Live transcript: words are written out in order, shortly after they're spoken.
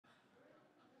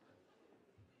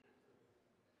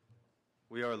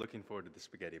We are looking forward to the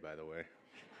spaghetti, by the way.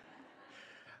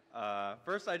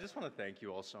 First, I just want to thank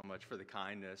you all so much for the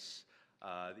kindness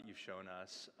that you've shown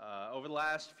us. Over the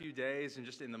last few days and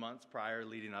just in the months prior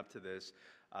leading up to this,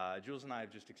 Jules and I have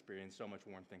just experienced so much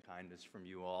warmth and kindness from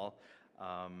you all.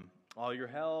 All your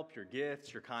help, your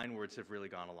gifts, your kind words have really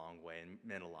gone a long way and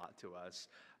meant a lot to us.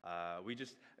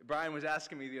 Brian was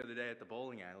asking me the other day at the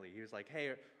bowling alley. He was like, "Hey,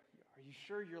 are you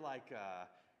sure you're like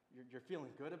you're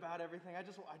feeling good about everything? I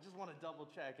just want to double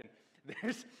check." And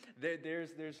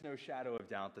there's no shadow of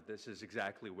doubt that this is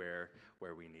exactly where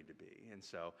we need to be. And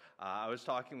so I was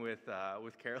talking with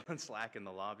Carolyn Slack in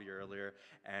the lobby earlier,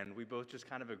 and we both just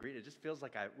kind of agreed. It just feels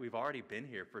like we've already been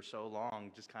here for so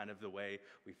long, just kind of the way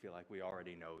we feel like we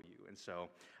already know you. And so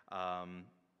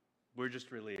we're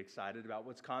just really excited about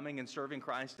what's coming and serving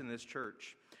Christ in this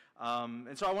church.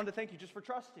 And so I wanted to thank you just for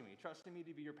trusting me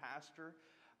to be your pastor.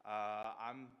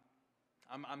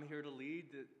 I'm here to lead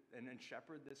and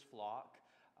shepherd this flock.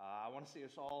 I want to see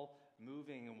us all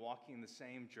moving and walking the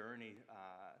same journey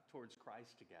towards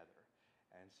Christ together.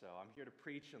 And so I'm here to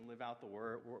preach and live out the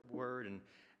word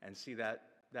and see that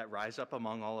rise up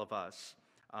among all of us.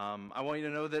 I want you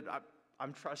to know that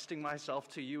I'm trusting myself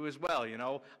to you as well. You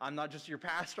know, I'm not just your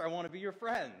pastor, I want to be your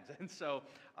friend. And so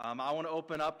I want to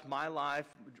open up my life,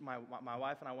 my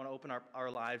wife and I want to open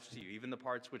our lives to you, even the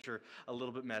parts which are a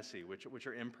little bit messy, which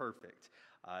are imperfect.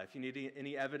 If you need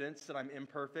any evidence that I'm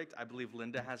imperfect, I believe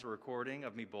Linda has a recording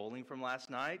of me bowling from last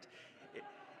night.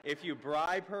 If you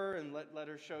bribe her and let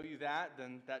her show you that,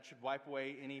 then that should wipe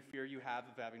away any fear you have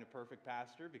of having a perfect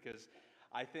pastor, because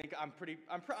I think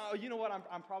you know what,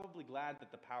 I'm probably glad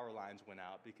that the power lines went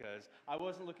out, because I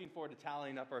wasn't looking forward to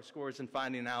tallying up our scores and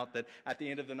finding out that at the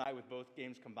end of the night with both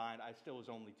games combined, I still was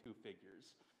only two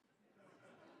figures.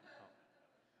 Oh,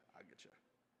 I get you.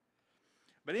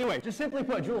 But anyway, just simply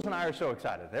put, Jules and I are so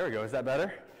excited. There we go, is that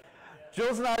better?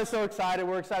 Jules and I are so excited.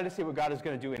 We're excited to see what God is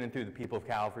going to do in and through the people of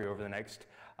Calvary over the next,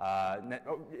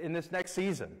 in this next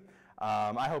season.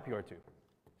 I hope you are too.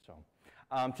 So.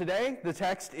 Today, the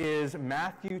text is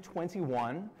Matthew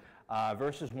 21,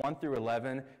 verses 1 through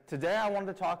 11. Today, I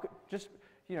wanted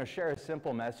to share a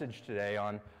simple message today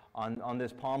on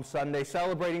this Palm Sunday,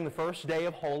 celebrating the first day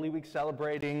of Holy Week,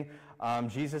 celebrating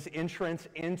Jesus' entrance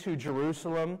into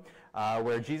Jerusalem,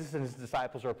 where Jesus and his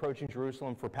disciples are approaching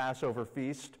Jerusalem for Passover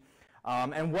feast.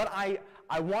 And what I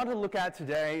want to look at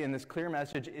today in this clear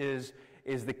message is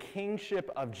the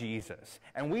kingship of Jesus.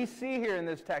 And we see here in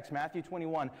this text, Matthew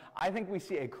 21, I think we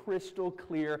see a crystal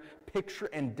clear picture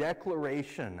and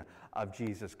declaration of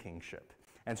Jesus' kingship.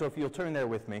 And so if you'll turn there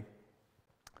with me,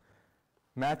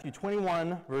 Matthew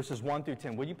 21, verses 1 through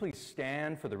 10. Would you please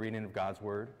stand for the reading of God's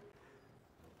word?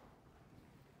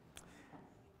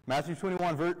 Matthew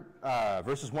 21,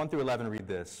 verses 1 through 11 read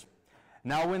this.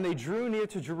 Now when they drew near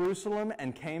to Jerusalem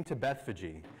and came to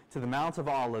Bethphage, to the Mount of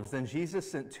Olives, then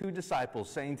Jesus sent 2 disciples,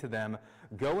 saying to them,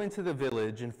 "Go into the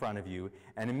village in front of you,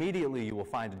 and immediately you will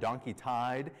find a donkey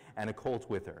tied and a colt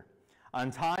with her.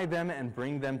 Untie them and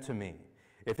bring them to me.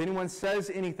 If anyone says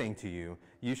anything to you,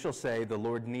 you shall say, 'The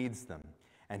Lord needs them,'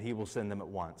 and he will send them at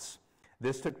once."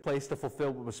 This took place to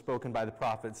fulfill what was spoken by the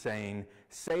prophet, saying,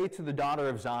 "Say to the daughter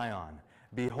of Zion,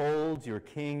 Behold, your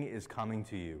king is coming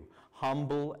to you,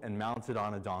 humble and mounted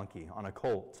on a donkey, on a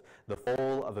colt, the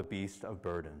foal of a beast of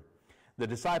burden." The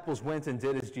disciples went and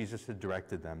did as Jesus had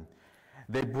directed them.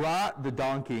 They brought the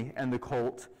donkey and the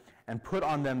colt and put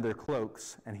on them their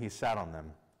cloaks, and he sat on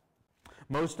them.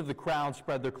 Most of the crowd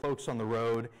spread their cloaks on the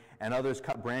road, and others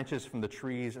cut branches from the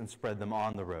trees and spread them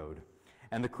on the road.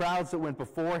 And the crowds that went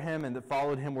before him and that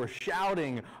followed him were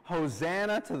shouting,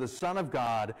 "Hosanna to the Son of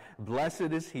God!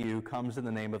 Blessed is he who comes in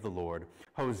the name of the Lord!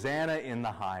 Hosanna in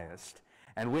the highest!"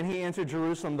 And when he entered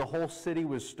Jerusalem, the whole city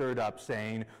was stirred up,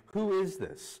 saying, "Who is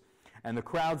this?" And the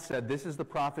crowd said, "This is the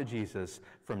prophet Jesus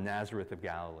from Nazareth of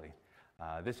Galilee."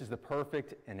 This is the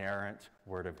perfect, inerrant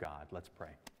word of God. Let's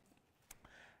pray.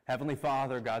 Heavenly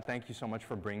Father, God, thank you so much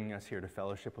for bringing us here to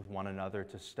fellowship with one another,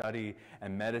 to study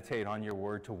and meditate on your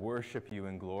word, to worship you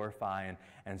and glorify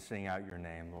and sing out your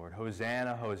name, Lord.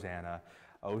 Hosanna, Hosanna,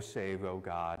 O save, O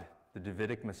God. The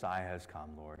Davidic Messiah has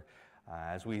come, Lord.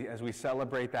 As we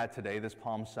celebrate that today, this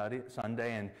Palm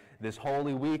Sunday, and this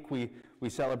Holy Week, we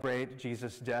celebrate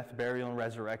Jesus' death, burial, and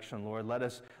resurrection. Lord, let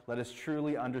us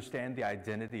truly understand the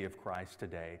identity of Christ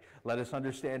today. Let us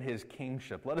understand his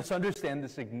kingship. Let us understand the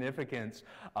significance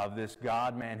of this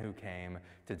God-man who came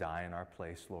to die in our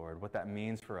place, Lord. What that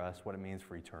means for us, what it means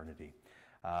for eternity.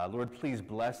 Lord, please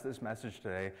bless this message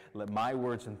today. Let my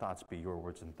words and thoughts be your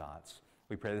words and thoughts.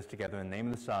 We pray this together in the name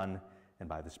of the Son and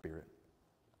by the Spirit.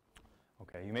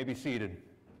 Okay, you may be seated.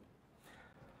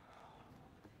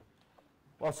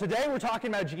 Well, today we're talking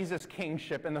about Jesus'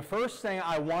 kingship, and the first thing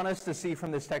I want us to see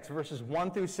from this text, verses 1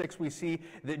 through 6, we see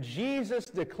that Jesus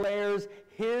declares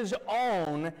his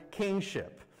own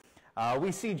kingship.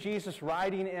 We see Jesus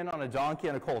riding in on a donkey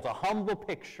and a colt, a humble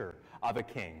picture of a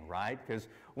king, right? Because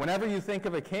whenever you think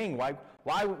of a king,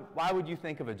 why would you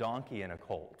think of a donkey and a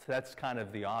colt? That's kind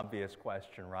of the obvious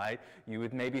question, right? You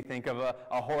would maybe think of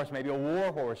a horse, maybe a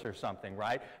war horse or something,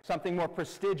 right? Something more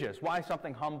prestigious. Why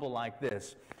something humble like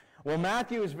this? Well,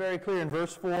 Matthew is very clear in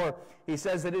verse 4. He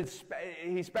says that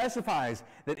he specifies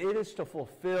that it is to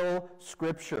fulfill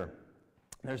Scripture.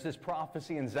 There's this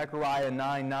prophecy in Zechariah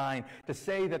 9:9 to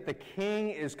say that the king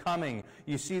is coming.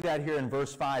 You see that here in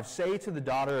verse 5. Say to the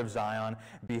daughter of Zion,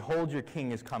 behold, your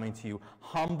king is coming to you,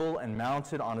 humble and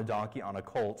mounted on a donkey, on a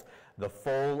colt, the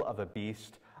foal of a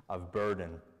beast of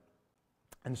burden.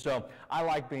 And so I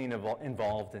like being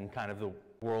involved in kind of the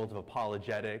world of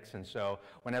apologetics, and so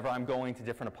whenever I'm going to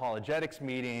different apologetics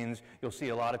meetings, you'll see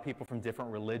a lot of people from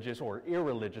different religious or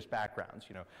irreligious backgrounds,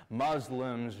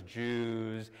 Muslims,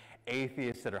 Jews,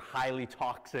 atheists that are highly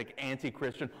toxic,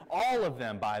 anti-Christian, all of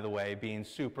them, by the way, being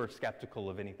super skeptical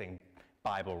of anything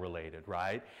Bible-related,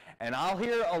 right? And I'll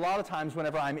hear a lot of times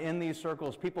whenever I'm in these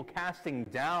circles, people casting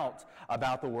doubt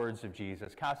about the words of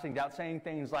Jesus, casting doubt, saying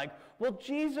things like, well,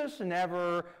 Jesus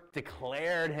never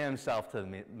declared himself to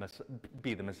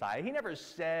be the Messiah. He never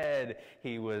said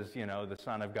he was, the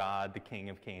Son of God, the King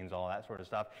of Kings, all that sort of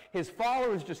stuff. His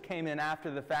followers just came in after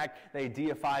the fact. They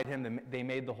deified him. They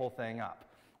made the whole thing up.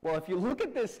 Well, if you look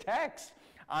at this text,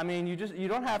 I mean, you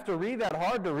don't have to read that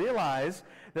hard to realize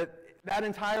that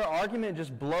entire argument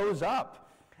just blows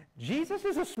up. Jesus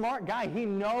is a smart guy. He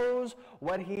knows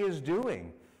what he is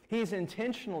doing. He's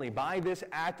intentionally, by this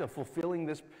act of fulfilling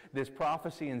this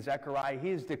prophecy in Zechariah, he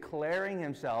is declaring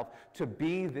himself to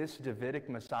be this Davidic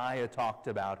Messiah talked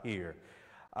about here.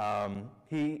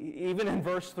 Even in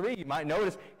verse 3, you might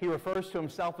notice, he refers to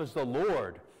himself as the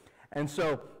Lord. And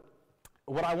so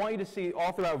what I want you to see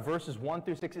all throughout verses 1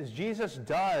 through 6 is Jesus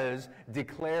does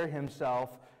declare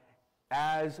himself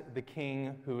as the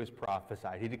king who is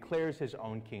prophesied. He declares his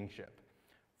own kingship.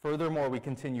 Furthermore, we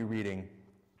continue reading.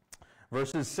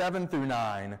 Verses 7 through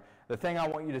 9, the thing I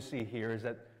want you to see here is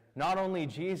that not only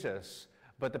Jesus,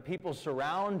 but the people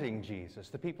surrounding Jesus,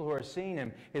 the people who are seeing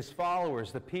him, his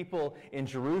followers, the people in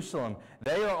Jerusalem,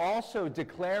 they are also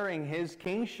declaring his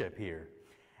kingship here.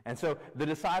 And so the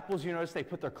disciples, you notice they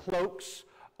put their cloaks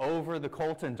over the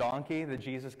colt and donkey that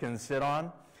Jesus can sit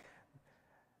on.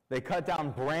 They cut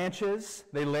down branches.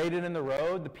 They laid it in the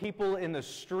road. The people in the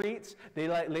streets, they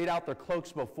laid out their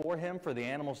cloaks before him for the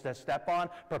animals to step on,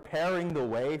 preparing the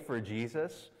way for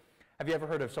Jesus. Have you ever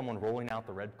heard of someone rolling out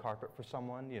the red carpet for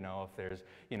someone? If there's,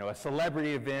 a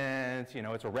celebrity event,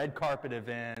 it's a red carpet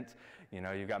event.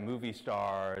 You've got movie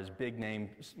stars, big name,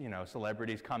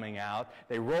 celebrities coming out.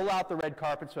 They roll out the red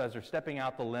carpet, so as they're stepping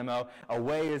out the limo, a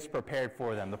way is prepared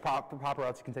for them. The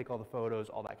paparazzi can take all the photos,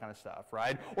 all that kind of stuff,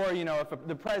 right? Or, if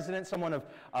the president, someone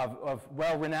of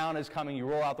well-renowned is coming, you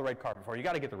roll out the red carpet for. You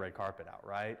got to get the red carpet out,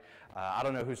 right? I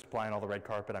don't know who's supplying all the red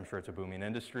carpet. I'm sure it's a booming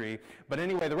industry. But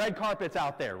anyway, the red carpet's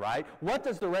out there, right? What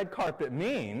does the red carpet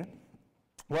mean?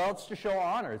 Well, it's to show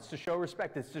honor. It's to show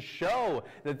respect. It's to show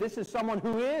that this is someone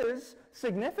who is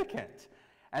significant.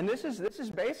 And this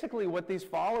is basically what these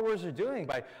followers are doing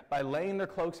by laying their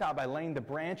cloaks out, by laying the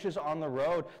branches on the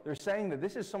road. They're saying that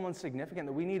this is someone significant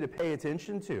that we need to pay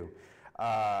attention to.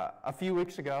 A few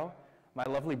weeks ago, my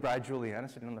lovely bride Juliana,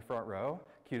 sitting in the front row,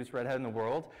 cutest redhead in the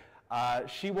world,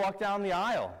 she walked down the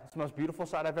aisle. It's the most beautiful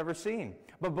sight I've ever seen.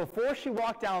 But before she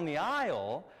walked down the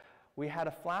aisle, we had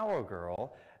a flower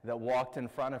girl that walked in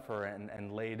front of her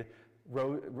and laid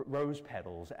rose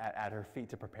petals at her feet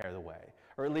to prepare the way.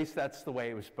 Or at least that's the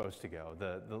way it was supposed to go.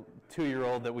 The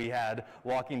 2-year-old that we had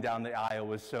walking down the aisle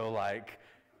was so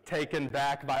taken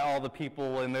back by all the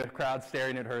people in the crowd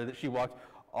staring at her that she walked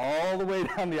all the way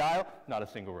down the aisle. Not a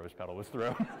single rose petal was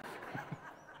thrown.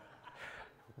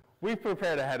 We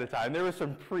prepared ahead of time. There were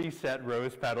some preset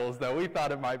rose petals, though. We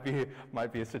thought it might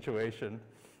be a situation.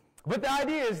 But the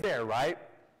idea is there, right?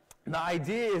 The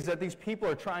idea is that these people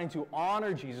are trying to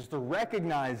honor Jesus. They're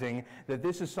recognizing that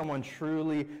this is someone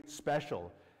truly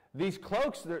special. These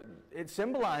cloaks, it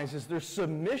symbolizes their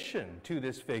submission to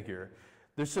this figure,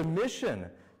 their submission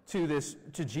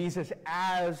to Jesus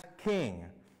as king.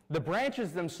 The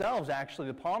branches themselves, actually,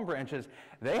 the palm branches,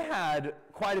 they had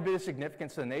quite a bit of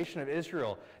significance to the nation of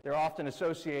Israel. They're often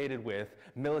associated with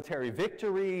military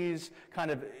victories,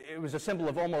 it was a symbol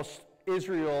of almost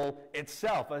Israel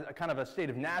itself, a kind of a state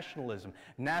of nationalism,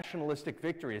 nationalistic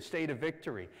victory, a state of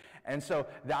victory. And so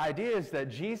the idea is that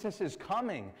Jesus is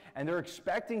coming, and they're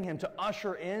expecting him to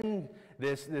usher in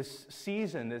this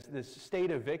season, this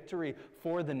state of victory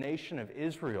for the nation of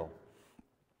Israel.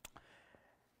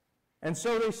 And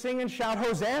so they sing and shout,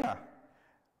 Hosanna.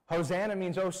 Hosanna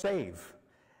means, oh, save.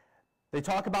 They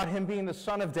talk about him being the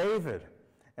son of David.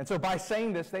 And so by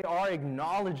saying this, they are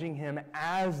acknowledging him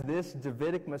as this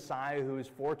Davidic Messiah who is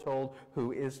foretold,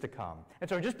 who is to come. And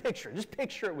so just picture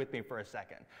it with me for a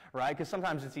second, right? Because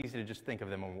sometimes it's easy to just think of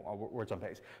them in words on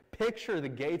pace. Picture the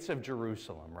gates of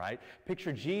Jerusalem, right?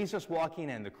 Picture Jesus walking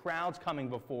in, the crowds coming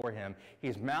before him.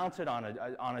 He's mounted on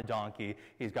a donkey.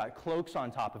 He's got cloaks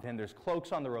on top of him. There's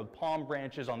cloaks on the road, palm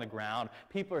branches on the ground.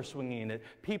 People are swinging it.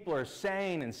 People are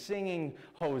saying and singing,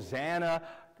 Hosanna.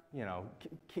 You know,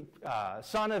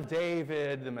 son of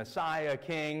David, the Messiah,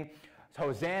 King,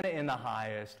 Hosanna in the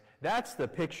highest. That's the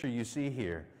picture you see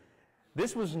here.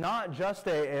 This was not just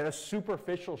a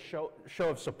superficial show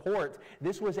of support.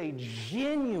 This was a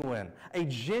genuine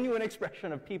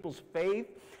expression of people's faith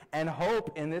and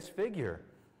hope in this figure.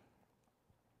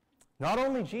 Not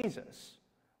only Jesus,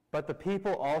 but the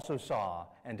people also saw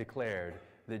and declared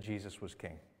that Jesus was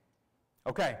king.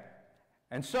 Okay.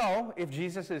 And so, if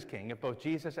Jesus is king, if both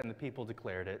Jesus and the people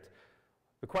declared it,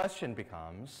 the question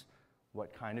becomes,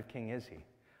 what kind of king is he?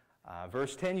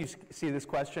 Verse 10, you see this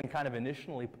question kind of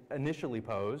initially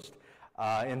posed.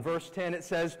 In verse 10, it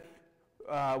says,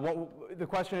 the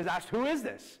question is asked, who is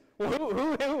this? Well,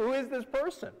 who is this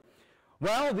person?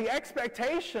 Well, the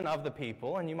expectation of the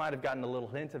people, and you might have gotten a little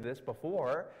hint of this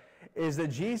before, is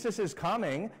that Jesus is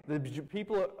coming. The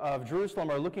people of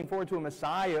Jerusalem are looking forward to a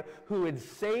Messiah who would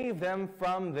save them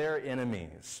from their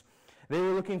enemies. They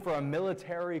were looking for a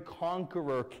military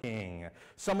conqueror king,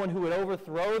 someone who would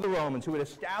overthrow the Romans, who would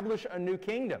establish a new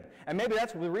kingdom. And maybe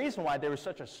that's the reason why there was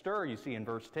such a stir, you see, in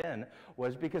verse 10,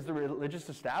 was because the religious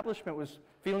establishment was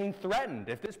feeling threatened.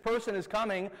 If this person is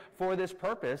coming for this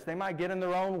purpose, they might get in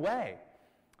their own way.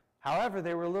 However,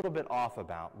 they were a little bit off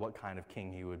about what kind of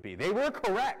king he would be. They were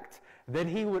correct that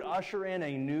he would usher in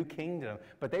a new kingdom,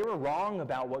 but they were wrong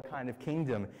about what kind of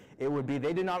kingdom it would be.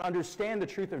 They did not understand the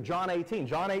truth of John 18.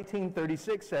 John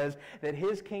 18:36 says that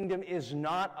his kingdom is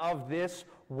not of this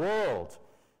world.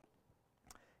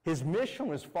 His mission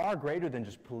was far greater than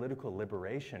just political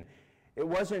liberation. It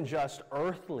wasn't just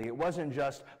earthly. It wasn't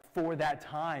just for that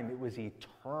time. It was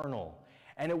eternal.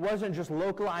 And it wasn't just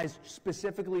localized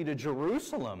specifically to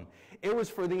Jerusalem. It was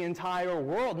for the entire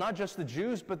world, not just the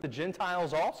Jews, but the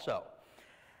Gentiles also.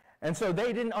 And so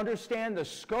they didn't understand the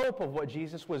scope of what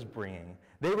Jesus was bringing.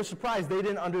 They were surprised. They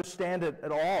didn't understand it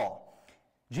at all.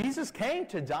 Jesus came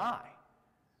to die.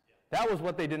 That was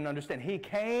what they didn't understand. He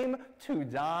came to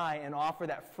die and offer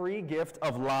that free gift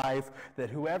of life, that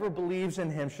whoever believes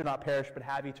in him should not perish but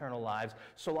have eternal lives,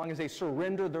 so long as they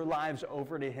surrender their lives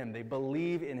over to him. They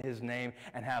believe in his name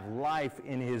and have life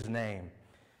in his name.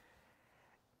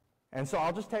 And so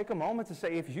I'll just take a moment to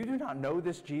say, if you do not know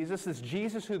this Jesus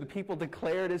who the people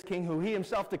declared as king, who he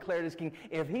himself declared as king,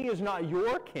 if he is not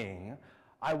your king,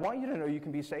 I want you to know you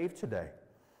can be saved today.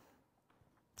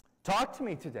 Talk to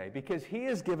me today, because he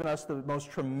has given us the most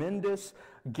tremendous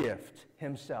gift,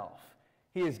 himself.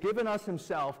 He has given us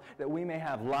himself that we may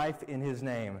have life in his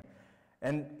name.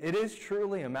 And it is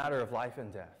truly a matter of life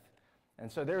and death.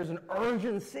 And so there is an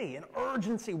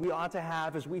urgency we ought to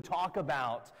have as we talk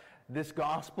about this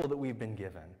gospel that we've been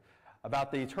given,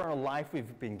 about the eternal life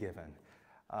we've been given.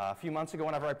 A few months ago,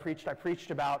 whenever I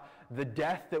preached about the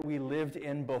death that we lived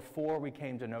in before we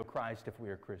came to know Christ if we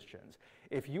are Christians.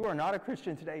 If you are not a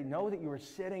Christian today, know that you are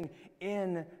sitting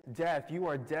in death. You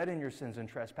are dead in your sins and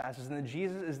trespasses, and that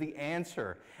Jesus is the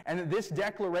answer. And that this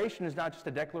declaration is not just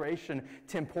a declaration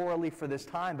temporally for this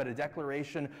time, but a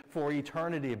declaration for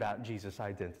eternity about Jesus'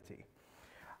 identity.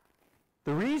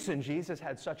 The reason Jesus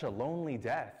had such a lonely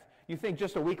death, you think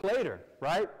just a week later,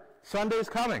 right? Sunday's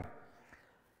coming.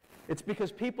 It's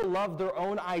because people love their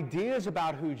own ideas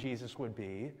about who Jesus would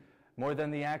be more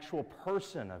than the actual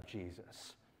person of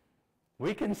Jesus.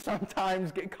 We can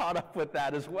sometimes get caught up with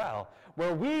that as well,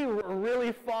 where we are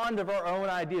really fond of our own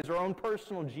ideas, our own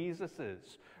personal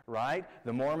Jesuses, right?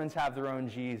 The Mormons have their own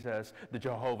Jesus. The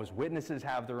Jehovah's Witnesses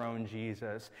have their own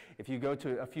Jesus. If you go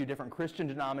to a few different Christian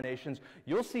denominations,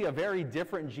 you'll see a very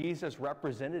different Jesus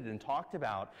represented and talked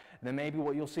about than maybe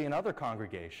what you'll see in other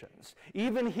congregations.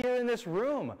 Even here in this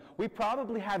room, we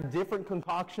probably have different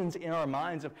concoctions in our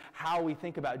minds of how we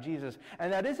think about Jesus.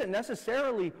 And that isn't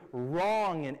necessarily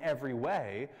wrong in every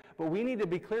way, but we need to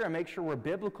be clear and make sure we're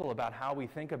biblical about how we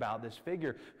think about this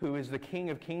figure who is the King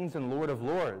of Kings and Lord of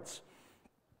Lords.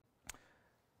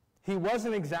 He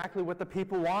wasn't exactly what the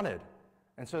people wanted,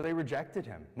 and so they rejected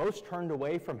him. Most turned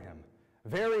away from him.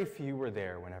 Very few were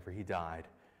there whenever he died.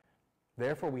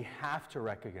 Therefore, we have to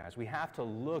recognize, we have to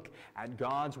look at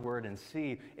God's word and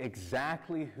see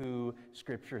exactly who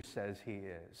Scripture says he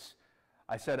is.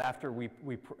 I said after we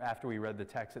read the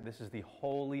text that this is the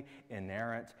holy,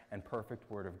 inerrant, and perfect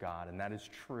word of God, and that is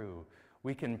true.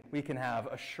 We can have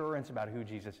assurance about who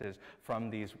Jesus is from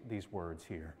these words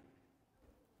here.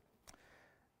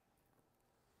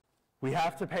 We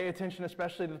have to pay attention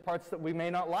especially to the parts that we may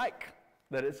not like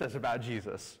that it says about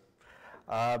Jesus,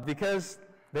 because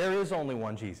there is only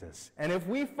one Jesus. And if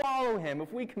we follow him,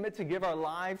 if we commit to give our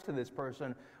lives to this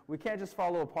person, we can't just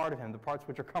follow a part of him, the parts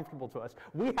which are comfortable to us.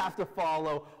 We have to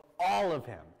follow all of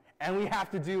him. And we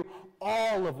have to do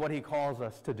all of what he calls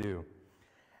us to do.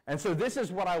 And so this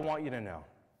is what I want you to know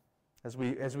as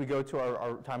we go to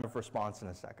our time of response in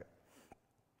a second.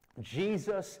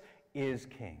 Jesus is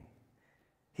King.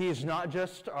 He is not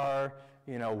just our,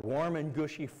 warm and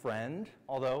gushy friend,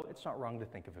 although it's not wrong to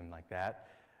think of him like that.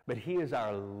 But he is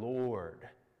our Lord.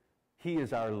 He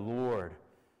is our Lord.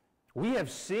 We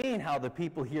have seen how the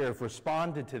people here have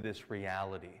responded to this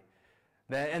reality.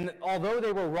 And although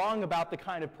they were wrong about the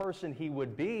kind of person he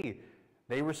would be,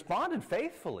 they responded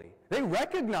faithfully. They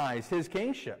recognized his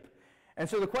kingship. And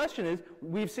so the question is,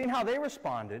 we've seen how they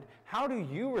responded. How do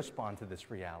you respond to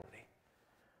this reality?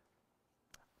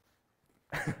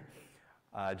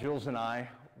 Jules and I,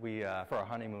 for our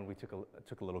honeymoon, we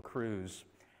took a little cruise.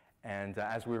 And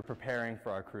as we were preparing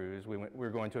for our cruise, we were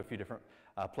going to a few different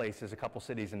places, a couple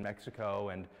cities in Mexico,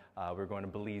 and we were going to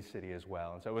Belize City as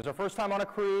well. And so it was our first time on a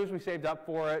cruise. We saved up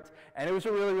for it, and it was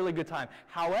a really, really good time.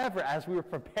 However, as we were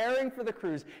preparing for the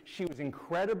cruise, she was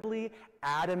incredibly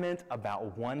adamant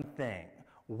about one thing.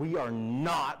 We are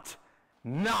not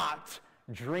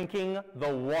drinking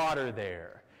the water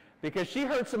there. Because she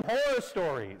heard some horror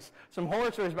stories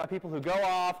about people who go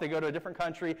off, they go to a different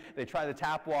country, they try the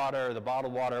tap water or the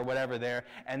bottled water or whatever there,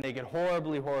 and they get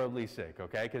horribly, horribly sick,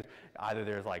 okay? Because either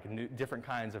there's different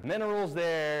kinds of minerals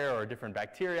there or different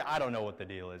bacteria. I don't know what the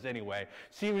deal is. Anyway,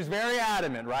 she was very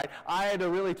adamant, right? I had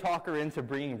to really talk her into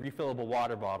bringing refillable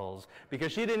water bottles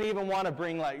because she didn't even want to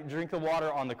drink the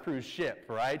water on the cruise ship,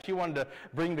 right? She wanted to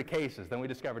bring the cases. Then we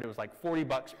discovered it was like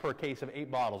 $40 per case of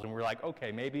 8 bottles, and we were like,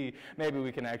 okay, maybe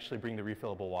we can actually bring the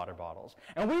refillable water bottles.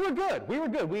 And we were good.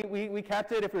 We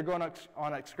kept it if we were going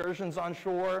on excursions on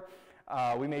shore.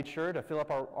 We made sure to fill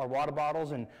up our water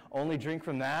bottles and only drink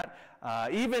from that.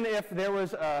 Even if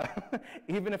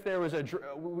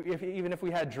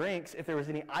we had drinks, if there was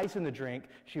any ice in the drink,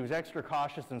 she was extra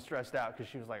cautious and stressed out because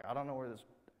she was like, I don't know where this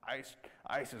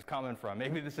ice is coming from.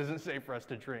 Maybe this isn't safe for us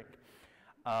to drink.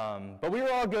 But we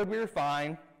were all good. We were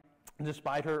fine,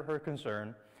 despite her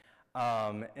concern,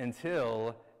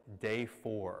 until Day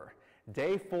 4.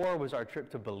 Day 4 was our trip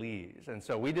to Belize. And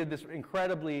so we did this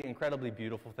incredibly, incredibly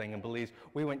beautiful thing in Belize.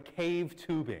 We went cave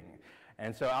tubing.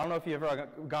 And so I don't know if you've ever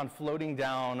gone floating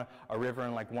down a river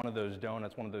in like one of those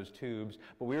donuts, one of those tubes,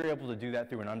 but we were able to do that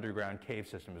through an underground cave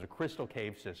system. It was a crystal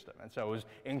cave system. And so it was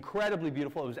incredibly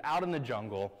beautiful. It was out in the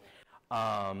jungle.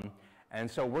 And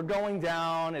so we're going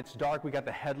down. It's dark. We got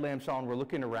the headlamps on. We're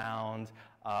looking around.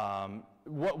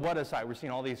 What a sight. We're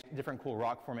seeing all these different cool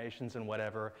rock formations and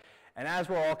whatever. And as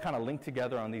we're all kind of linked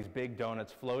together on these big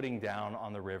donuts floating down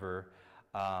on the river,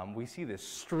 we see this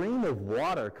stream of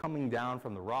water coming down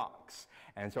from the rocks.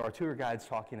 And so our tour guide's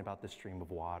talking about the stream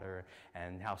of water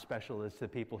and how special it is to the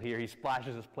people here. He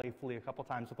splashes us playfully a couple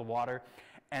times with the water.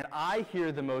 And I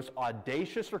hear the most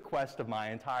audacious request of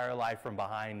my entire life from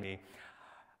behind me.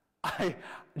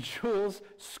 Jules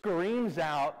screams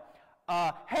out,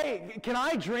 hey, can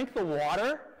I drink the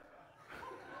water?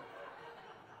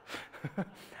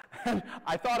 And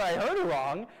I thought I heard her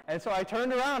wrong, and so I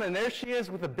turned around, and there she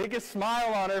is with the biggest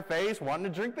smile on her face, wanting to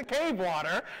drink the cave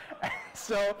water.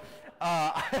 So,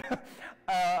 but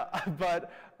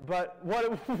what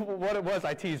it was,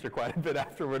 I teased her quite a bit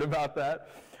afterward about that.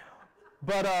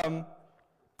 But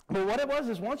what it was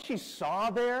is once she saw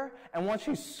there, and once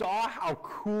she saw how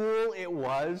cool it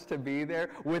was to be there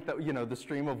with the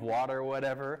stream of water or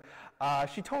whatever,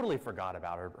 she totally forgot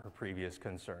about her previous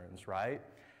concerns, right?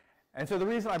 And so the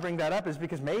reason I bring that up is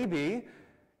because maybe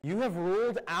you have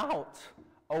ruled out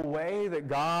a way that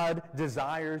God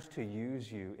desires to use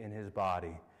you in his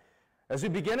body. As we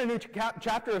begin a new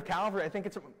chapter of Calvary, I think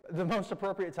it's the most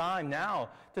appropriate time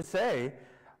now to say,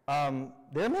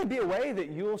 there may be a way that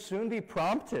you will soon be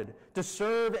prompted to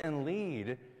serve and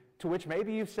lead, to which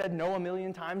maybe you've said no a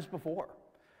million times before.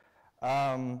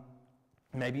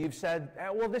 Maybe you've said,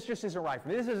 well, this just isn't right for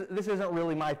me. This isn't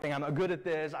really my thing. I'm not good at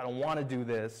this. I don't want to do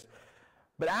this.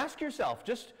 But ask yourself,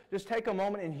 just take a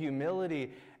moment in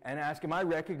humility and ask, am I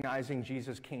recognizing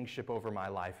Jesus' kingship over my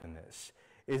life in this?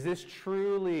 Is this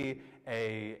truly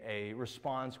a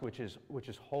response which is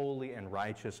holy and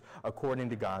righteous according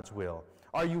to God's will?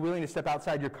 Are you willing to step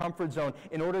outside your comfort zone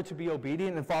in order to be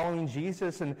obedient and following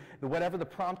Jesus and whatever the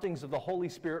promptings of the Holy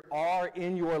Spirit are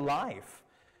in your life?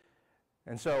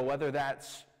 And so whether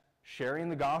that's sharing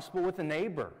the gospel with a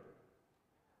neighbor,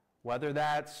 whether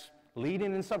that's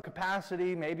leading in some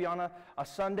capacity, maybe on a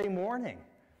Sunday morning,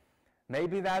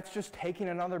 maybe that's just taking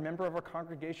another member of our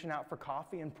congregation out for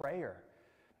coffee and prayer.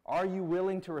 Are you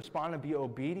willing to respond and be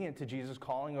obedient to Jesus'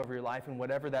 calling over your life, and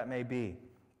whatever that may be?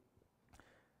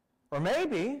 Or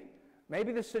maybe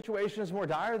the situation is more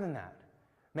dire than that.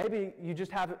 Maybe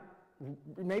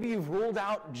you've ruled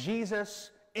out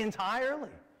Jesus entirely.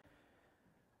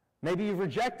 Maybe you've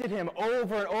rejected him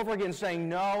over and over again, saying,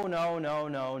 no, no, no,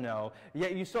 no, no.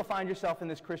 Yet you still find yourself in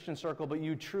this Christian circle, but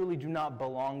you truly do not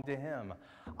belong to him.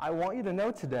 I want you to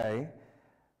know today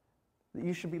that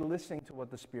you should be listening to what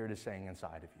the Spirit is saying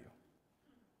inside of you.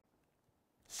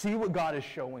 See what God is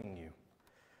showing you.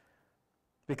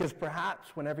 Because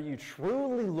perhaps whenever you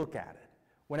truly look at it,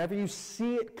 whenever you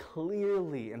see it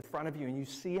clearly in front of you and you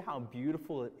see how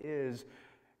beautiful it is,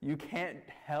 you can't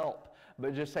help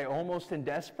but just say, almost in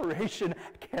desperation,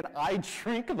 can I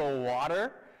drink the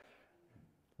water?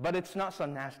 But it's not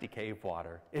some nasty cave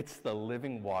water. It's the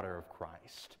living water of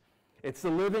Christ. It's the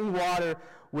living water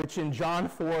which in John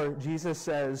 4, Jesus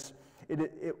says,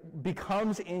 it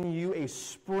becomes in you a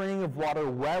spring of water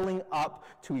welling up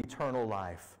to eternal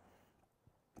life.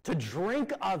 To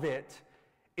drink of it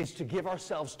is to give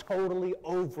ourselves totally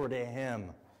over to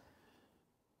him.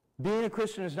 Being a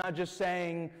Christian is not just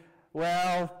saying,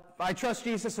 well, I trust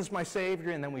Jesus as my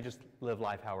Savior, and then we just live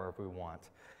life however we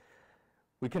want.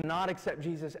 We cannot accept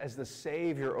Jesus as the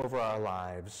Savior over our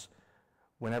lives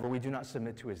whenever we do not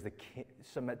submit to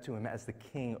him as the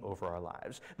King over our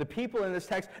lives. The people in this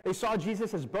text, they saw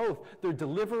Jesus as both their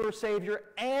deliverer, Savior,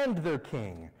 and their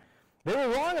King. They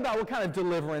were wrong about what kind of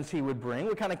deliverance he would bring,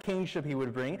 what kind of kingship he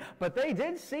would bring, but they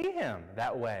did see him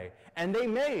that way, and they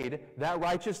made that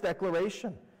righteous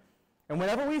declaration. And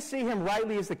whenever we see him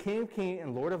rightly as the King of Kings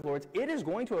and Lord of Lords, it is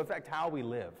going to affect how we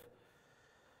live.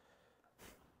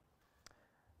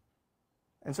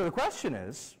 And so the question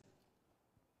is,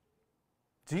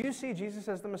 do you see Jesus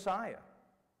as the Messiah?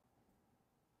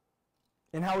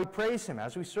 In how we praise him,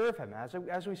 as we serve him,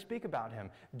 as we speak about him?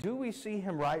 Do we see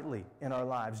him rightly in our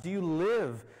lives? Do you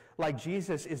live like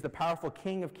Jesus is the powerful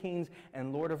King of Kings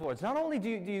and Lord of Lords? Not only do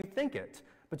you think it,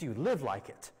 but do you live like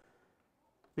it?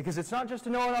 Because it's not just to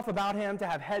know enough about him, to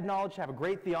have head knowledge, to have a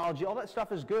great theology. All that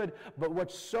stuff is good, but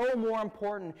what's so more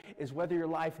important is whether your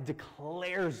life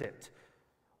declares it.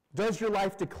 Does your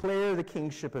life declare the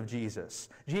kingship of Jesus?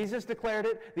 Jesus declared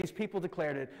it. These people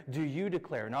declared it. Do you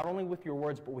declare, not only with your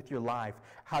words, but with your life,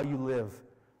 how you live?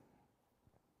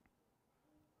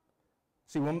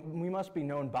 See, we must be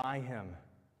known by him,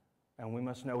 and we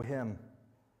must know him.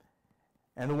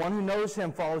 And the one who knows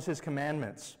him follows his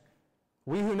commandments.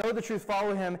 We who know the truth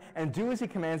follow him and do as he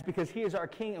commands, because he is our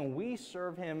king and we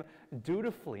serve him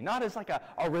dutifully. Not as like a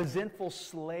resentful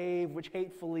slave which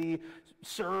hatefully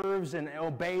serves and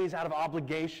obeys out of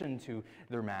obligation to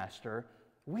their master.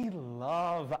 We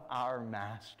love our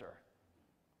master.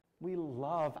 We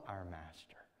love our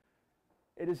master.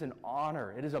 It is an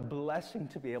honor. It is a blessing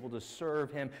to be able to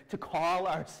serve him, to call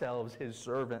ourselves his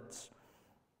servants.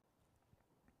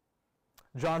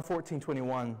 John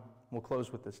 14:21, we'll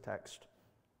close with this text.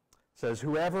 Says,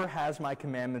 whoever has my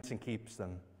commandments and keeps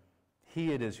them,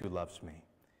 he it is who loves me.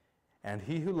 And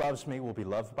he who loves me will be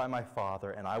loved by my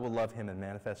Father, and I will love him and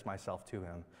manifest myself to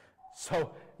him.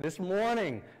 So this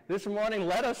morning,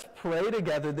 let us pray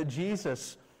together that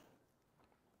Jesus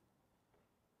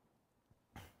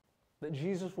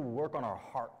will work on our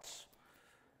hearts,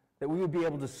 that we would be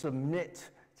able to submit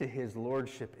to his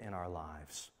lordship in our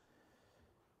lives.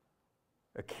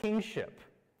 A kingship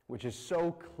which is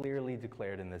so clearly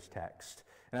declared in this text.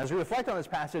 And as we reflect on this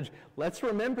passage, let's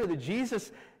remember that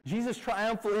Jesus'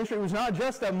 triumphal entry was not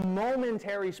just a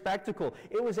momentary spectacle.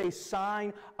 It was a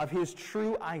sign of his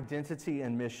true identity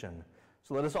and mission.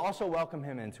 So let us also welcome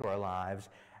him into our lives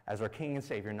as our King and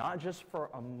Savior, not just for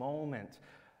a moment,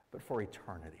 but for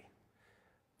eternity.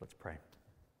 Let's pray.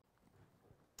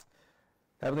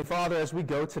 Heavenly Father, as we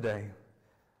go today,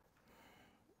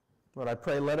 Lord, I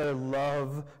pray, let our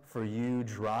love for you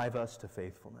drive us to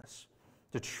faithfulness,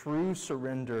 to true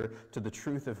surrender to the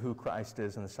truth of who Christ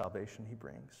is and the salvation he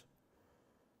brings.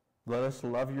 Let us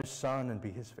love your Son and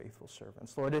be his faithful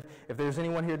servants. Lord, if there's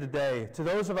anyone here today, to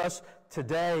those of us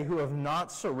today who have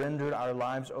not surrendered our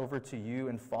lives over to you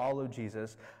and follow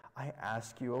Jesus, I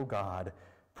ask you, O God,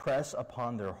 press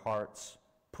upon their hearts.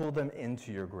 Pull them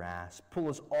into your grasp. Pull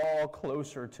us all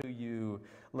closer to you.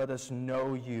 Let us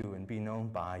know you and be known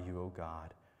by you, O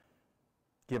God.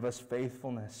 Give us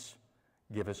faithfulness.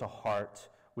 Give us a heart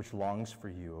which longs for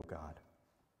you, O God.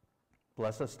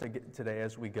 Bless us today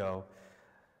as we go.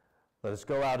 Let us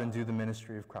go out and do the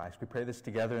ministry of Christ. We pray this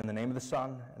together in the name of the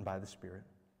Son and by the Spirit.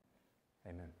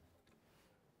 Amen.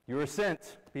 You are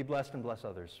sent. Be blessed and bless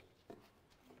others.